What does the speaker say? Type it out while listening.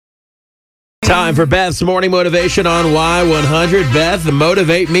Time for Beth's Morning Motivation on Y100. Beth,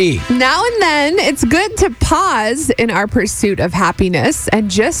 motivate me. Now and then, it's good to pause in our pursuit of happiness and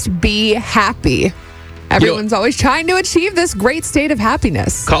just be happy. Everyone's always trying to achieve this great state of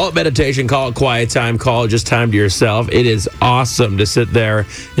happiness. Call it meditation, call it quiet time, call it just time to yourself. It is awesome to sit there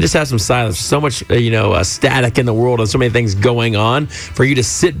and just have some silence. So much, static in the world and so many things going on for you to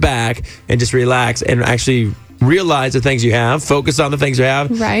sit back and just relax and actually realize the things you have, focus on the things you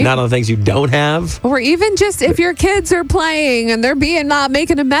have, right, not on the things you don't have. Or even just if your kids are playing and they're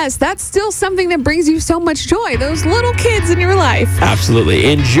making a mess, that's still something that brings you so much joy. Those little kids in your life.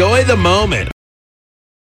 Absolutely. Enjoy the moment.